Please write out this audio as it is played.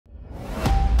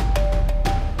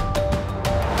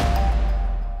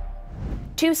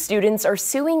Two students are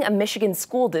suing a Michigan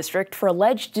school district for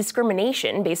alleged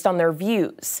discrimination based on their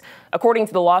views. According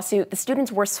to the lawsuit, the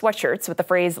students wore sweatshirts with the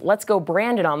phrase "Let's go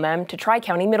Brandon" on them to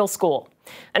Tri-County Middle School.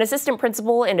 An assistant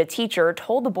principal and a teacher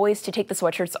told the boys to take the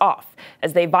sweatshirts off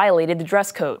as they violated the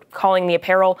dress code, calling the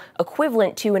apparel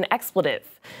equivalent to an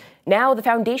expletive. Now, the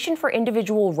Foundation for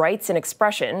Individual Rights and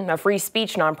Expression, a free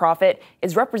speech nonprofit,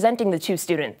 is representing the two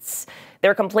students.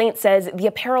 Their complaint says the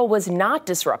apparel was not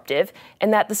disruptive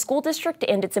and that the school district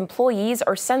and its employees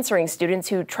are censoring students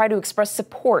who try to express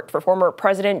support for former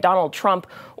President Donald Trump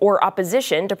or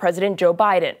opposition to President Joe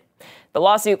Biden. The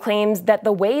lawsuit claims that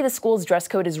the way the school's dress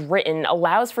code is written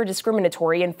allows for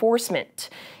discriminatory enforcement.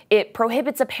 It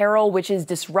prohibits apparel which is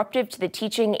disruptive to the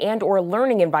teaching and/or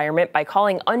learning environment by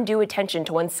calling undue attention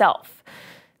to oneself.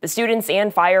 The students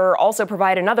and fire also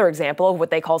provide another example of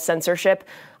what they call censorship.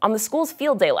 On the school's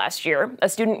field day last year, a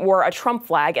student wore a Trump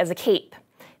flag as a cape.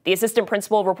 The assistant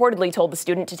principal reportedly told the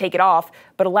student to take it off,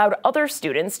 but allowed other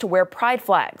students to wear pride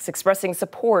flags, expressing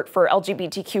support for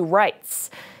LGBTQ rights.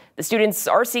 The students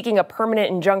are seeking a permanent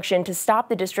injunction to stop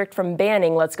the district from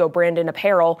banning Let's Go Brandon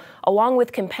apparel, along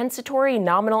with compensatory,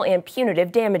 nominal, and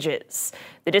punitive damages.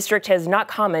 The district has not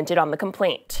commented on the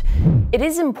complaint. It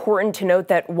is important to note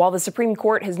that while the Supreme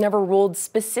Court has never ruled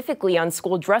specifically on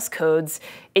school dress codes,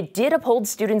 it did uphold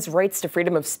students' rights to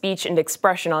freedom of speech and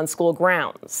expression on school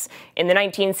grounds. In the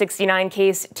 1969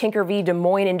 case, Tinker v. Des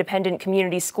Moines Independent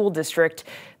Community School District,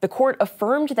 the court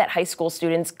affirmed that high school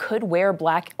students could wear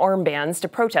black armbands to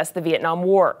protest the Vietnam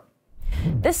War.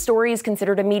 This story is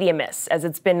considered a media miss, as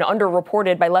it's been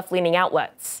underreported by left-leaning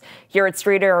outlets. Here at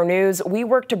Straight Arrow News, we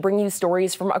work to bring you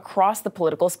stories from across the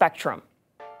political spectrum.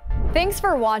 Thanks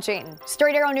for watching.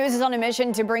 Straight Arrow News is on a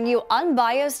mission to bring you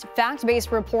unbiased,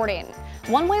 fact-based reporting.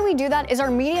 One way we do that is our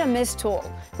Media Miss tool,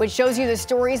 which shows you the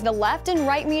stories the left and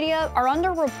right media are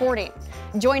underreporting.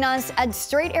 Join us at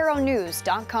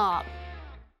straightarrownews.com.